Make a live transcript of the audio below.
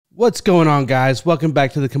What's going on, guys? Welcome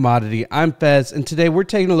back to The Commodity. I'm Fez, and today we're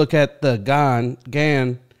taking a look at the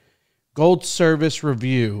GHAN Gold Service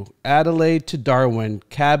Review, Adelaide to Darwin,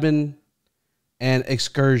 Cabin and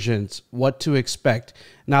Excursions, What to Expect.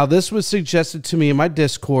 Now, this was suggested to me in my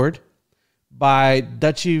Discord by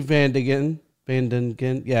Dutchie Vandingen,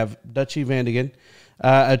 Dutchie Vandingen,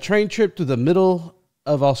 a train trip to the middle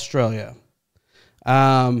of Australia.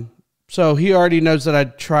 So he already knows that I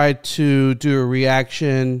tried to do a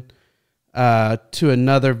reaction to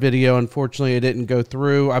another video. Unfortunately, it didn't go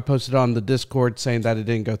through. I posted on the Discord saying that it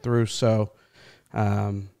didn't go through. So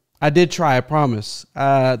I did try, I promise.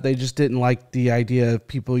 They just didn't like the idea of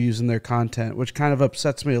people using their content, which kind of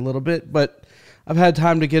upsets me a little bit, but I've had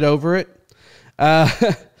time to get over it.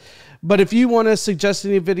 But if you want to suggest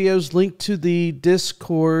any videos, link to the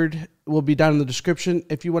Discord will be down in the description.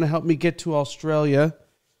 If you want to help me get to Australia,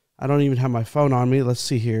 I don't even have my phone on me. Let's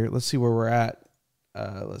see here. Let's see where we're at.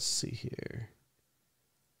 Let's see here.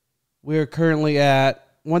 We're currently at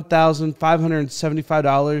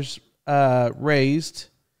 $1,575 raised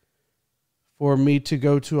for me to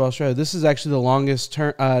go to Australia. This is actually the longest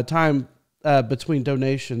time between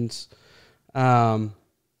donations. Link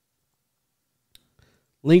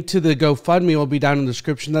to the GoFundMe will be down in the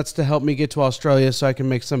description. That's to help me get to Australia so I can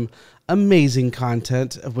make some amazing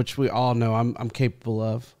content, of which we all know I'm capable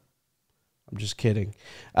of. I'm just kidding.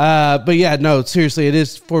 But yeah, no, seriously, it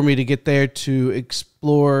is for me to get there to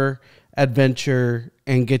explore, adventure,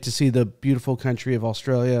 and get to see the beautiful country of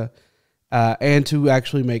Australia and to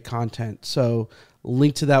actually make content. So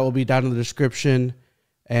link to that will be down in the description.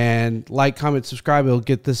 And like, comment, subscribe. It'll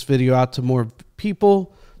get this video out to more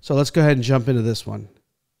people. So let's go ahead and jump into this one.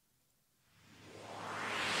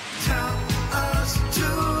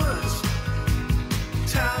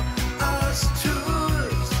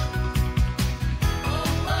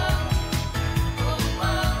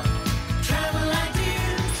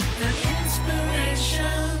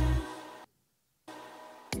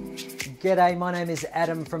 G'day, my name is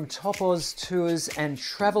Adam from Top Oz Tours and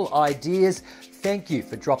Travel Ideas. Thank you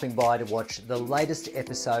for dropping by to watch the latest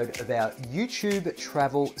episode of our YouTube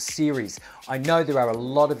travel series. I know there are a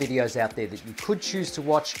lot of videos out there that you could choose to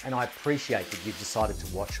watch, and I appreciate that you've decided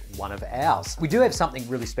to watch one of ours. We do have something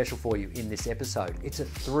really special for you in this episode. It's a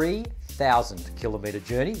 3,000-kilometre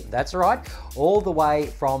journey, that's right, all the way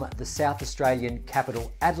from the South Australian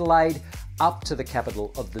capital Adelaide up to the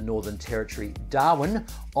capital of the Northern Territory, Darwin,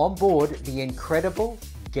 on board the incredible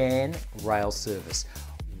GHAN rail service.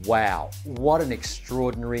 Wow, what an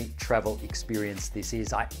extraordinary travel experience this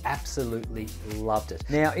is. I absolutely loved it.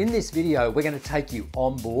 Now, in this video, we're going to take you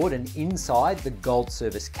on board and inside the Gold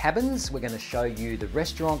Service cabins. We're going to show you the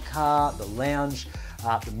restaurant car, the lounge,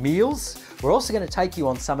 the meals. We're also going to take you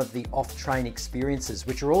on some of the off-train experiences,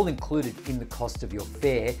 which are all included in the cost of your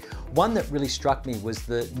fare. One that really struck me was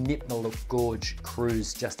the Nipmuc Gorge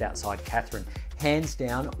cruise just outside Katherine. Hands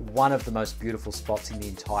down, one of the most beautiful spots in the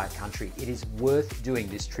entire country. It is worth doing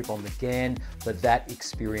this trip on the GHAN for that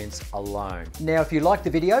experience alone. Now, if you like the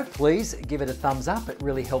video, please give it a thumbs up. It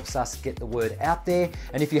really helps us get the word out there.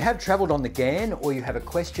 And if you have traveled on the GHAN or you have a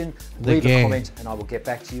question, leave a comment and I will get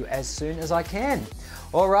back to you as soon as I can.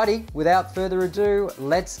 Alrighty, without further ado,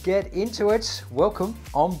 let's get into it. Welcome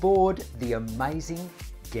on board the amazing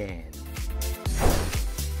GHAN.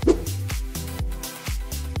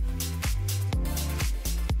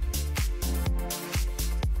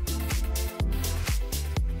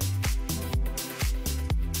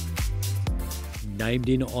 Named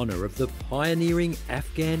in honour of the pioneering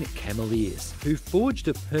Afghan cameleers who forged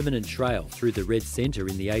a permanent trail through the Red Centre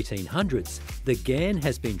in the 1800s, the GHAN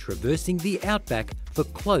has been traversing the outback for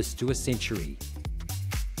close to a century.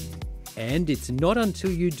 And it's not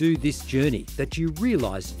until you do this journey that you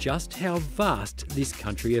realise just how vast this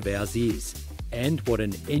country of ours is, and what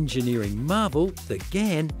an engineering marvel the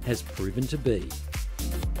GHAN has proven to be.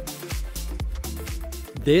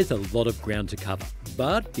 There's a lot of ground to cover.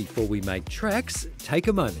 But before we make tracks, take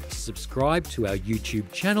a moment to subscribe to our YouTube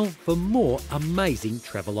channel for more amazing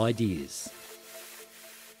travel ideas.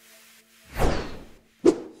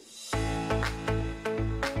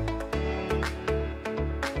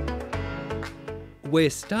 We're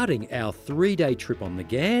starting our 3-day trip on the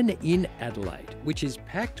GHAN in Adelaide, which is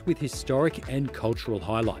packed with historic and cultural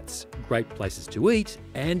highlights, great places to eat,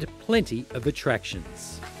 and plenty of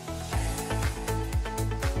attractions.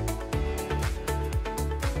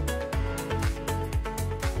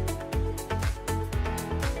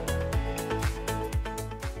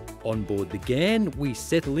 On board the GHAN, we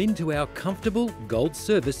settle into our comfortable Gold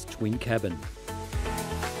Service twin cabin.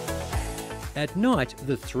 At night,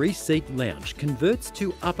 the 3-seat lounge converts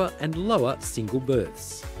to upper and lower single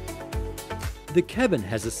berths. The cabin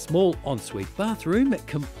has a small ensuite bathroom,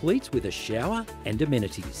 complete with a shower and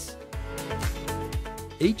amenities.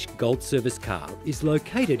 Each Gold Service car is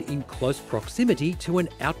located in close proximity to an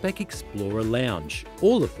Outback Explorer lounge,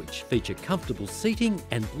 all of which feature comfortable seating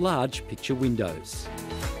and large picture windows.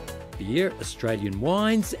 Beer, Australian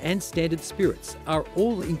wines and standard spirits are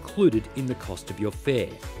all included in the cost of your fare.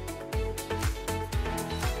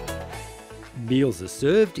 Meals are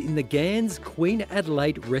served in the GHAN's Queen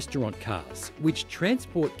Adelaide restaurant cars, which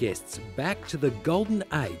transport guests back to the golden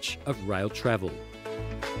age of rail travel.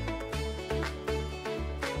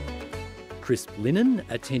 Crisp linen,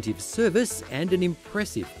 attentive service and an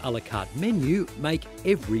impressive a la carte menu make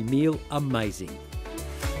every meal amazing.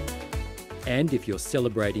 And if you're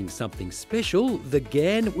celebrating something special, the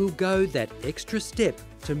GHAN will go that extra step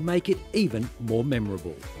to make it even more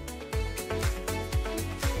memorable.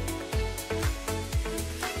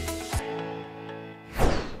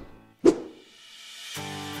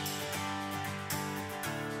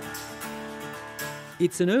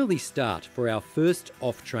 It's an early start for our first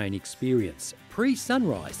off-train experience,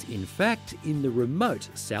 pre-sunrise in fact, in the remote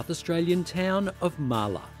South Australian town of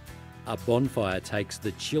Marla. A bonfire takes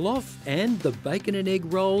the chill off and the bacon and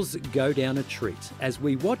egg rolls go down a treat as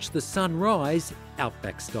we watch the sun rise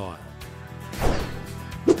outback style.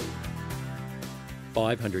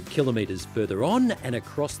 500 kilometres further on and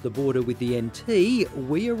across the border with the NT,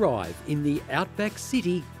 we arrive in the outback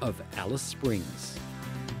city of Alice Springs.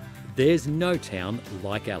 There's no town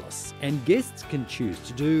like Alice, and guests can choose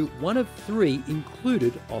to do one of 3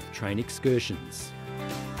 included off-train excursions.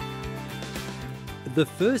 The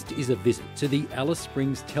first is a visit to the Alice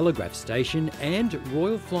Springs Telegraph Station and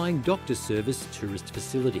Royal Flying Doctor Service tourist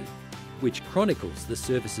facility, which chronicles the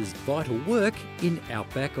service's vital work in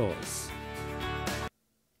outback Oz.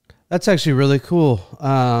 That's actually really cool.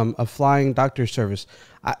 A flying doctor service.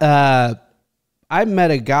 I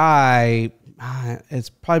met a guy.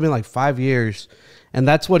 It's probably been like 5 years, and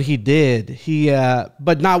that's what he did. He,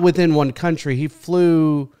 but not within one country. He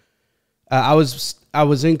flew. I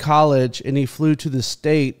was in college, and he flew to the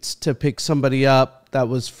States to pick somebody up that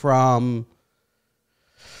was from.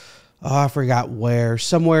 Oh, I forgot where.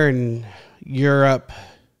 Somewhere in Europe,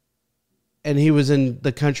 and he was in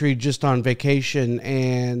the country just on vacation,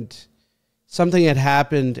 and something had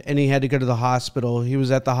happened, and he had to go to the hospital. He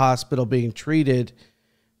was at the hospital being treated,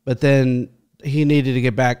 but then he needed to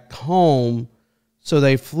get back home, so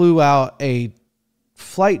they flew out a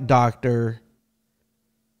flight doctor,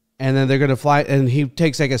 and then they're going to fly, and he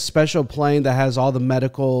takes like a special plane that has all the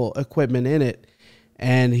medical equipment in it,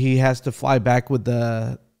 and he has to fly back with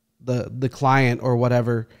the client or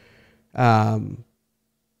whatever. No,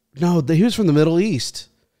 he was from the Middle East,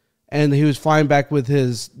 and he was flying back with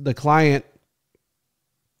the client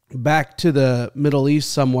back to the Middle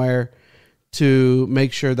East somewhere to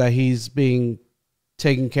make sure that he's being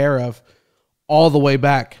taken care of all the way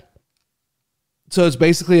back. So it's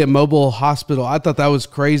basically a mobile hospital. I thought that was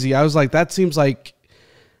crazy. I was like, that seems like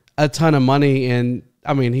a ton of money. And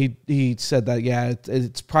I mean, he said that, yeah,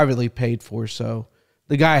 it's privately paid for. So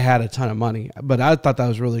the guy had a ton of money, but I thought that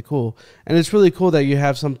was really cool. And it's really cool that you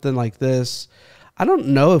have something like this. I don't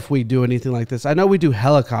know if we do anything like this. I know we do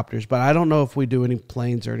helicopters, but I don't know if we do any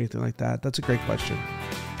planes or anything like that. That's a great question.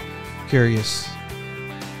 Curious.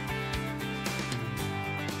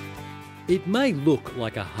 It may look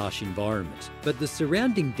like a harsh environment, but the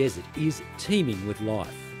surrounding desert is teeming with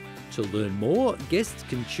life. To learn more, guests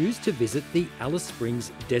can choose to visit the Alice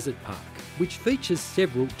Springs Desert Park, which features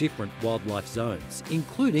several different wildlife zones,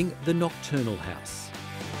 including the Nocturnal House.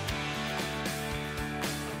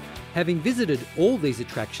 Having visited all these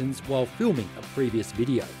attractions while filming a previous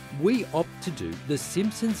video, we opt to do the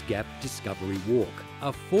Simpsons Gap Discovery Walk,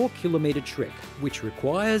 a 4-kilometre trek which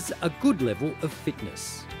requires a good level of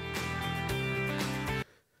fitness.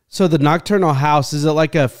 So the Nocturnal House, is it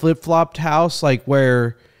like a flip-flopped house, like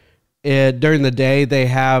where during the day they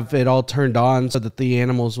have it all turned on so that the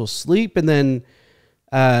animals will sleep, and then,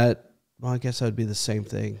 well, I guess that would be the same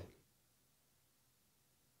thing.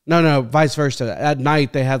 No, vice versa. At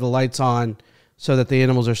night they have the lights on so that the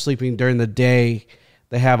animals are sleeping. During the day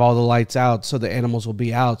they have all the lights out so the animals will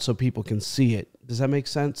be out so people can see it. Does that make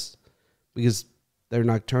sense? Because they're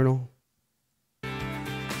nocturnal.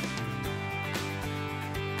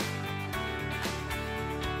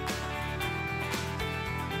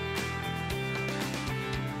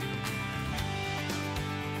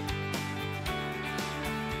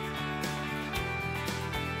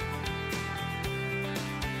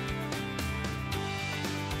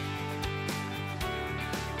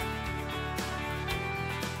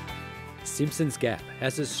 Simpsons Gap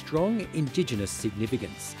has a strong Indigenous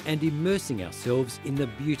significance, and immersing ourselves in the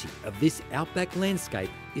beauty of this outback landscape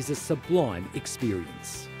is a sublime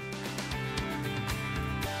experience.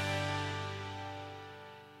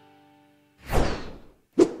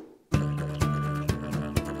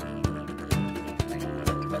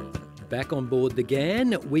 Back on board the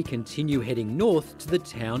GHAN, we continue heading north to the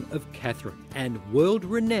town of Katherine and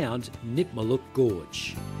world-renowned Nipmuc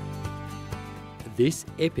Gorge. This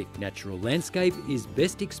epic natural landscape is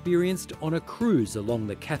best experienced on a cruise along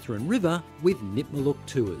the Katherine River with Nipmuc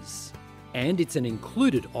Tours. And it's an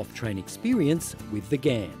included off-train experience with the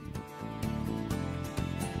GHAN.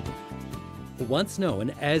 Once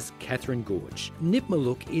known as Katherine Gorge,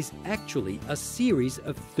 Nipmuc is actually a series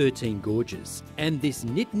of 13 gorges, and this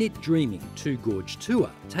Nit Nit Dreaming 2-gorge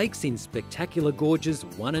tour takes in spectacular gorges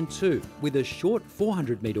 1 and 2 with a short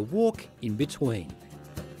 400-metre walk in between.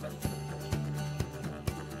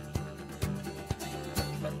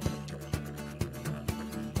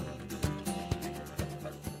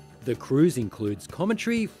 The cruise includes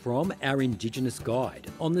commentary from our Indigenous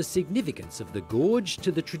guide on the significance of the gorge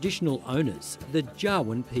to the traditional owners, the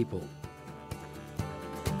Darwin people.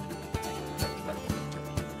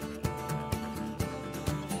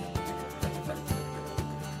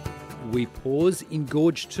 We pause in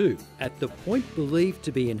Gorge 2 at the point believed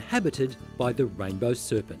to be inhabited by the rainbow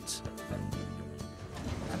serpent.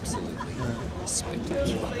 Absolutely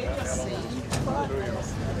spectacular.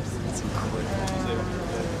 It's incredible.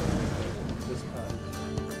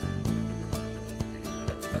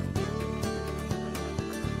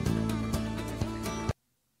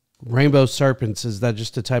 Rainbow serpents, is that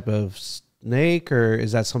just a type of snake or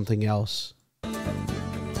is that something else?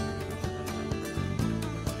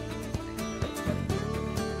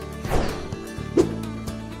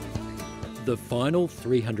 The final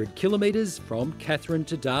 300 kilometres from Katherine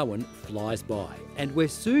to Darwin flies by, and we're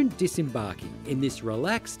soon disembarking in this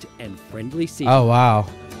relaxed and friendly city. Oh, wow.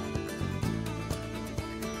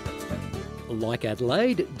 Like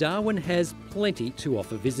Adelaide, Darwin has plenty to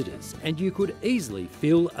offer visitors, and you could easily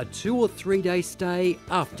fill a 2 or 3 day stay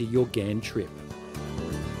after your GHAN trip.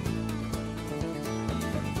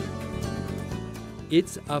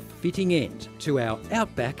 It's a fitting end to our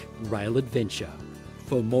Outback Rail adventure.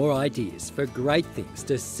 For more ideas for great things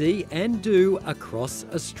to see and do across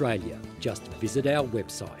Australia, just visit our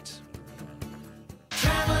website.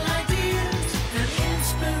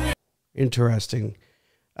 Interesting.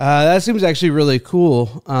 That seems actually really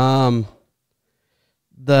cool. I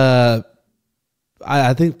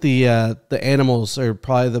think the animals are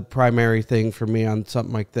probably the primary thing for me on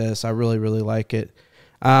something like this. I really, really like it.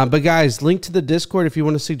 But guys, link to the Discord if you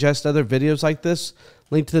want to suggest other videos like this.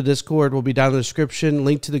 Link to the Discord will be down in the description.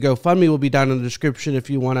 Link to the GoFundMe will be down in the description if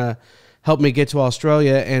you want to help me get to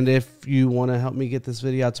Australia. And if you want to help me get this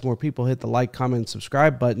video out to more people, hit the like, comment, and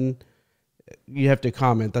subscribe button. You have to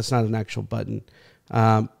comment. That's not an actual button.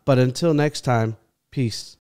 But until next time, peace.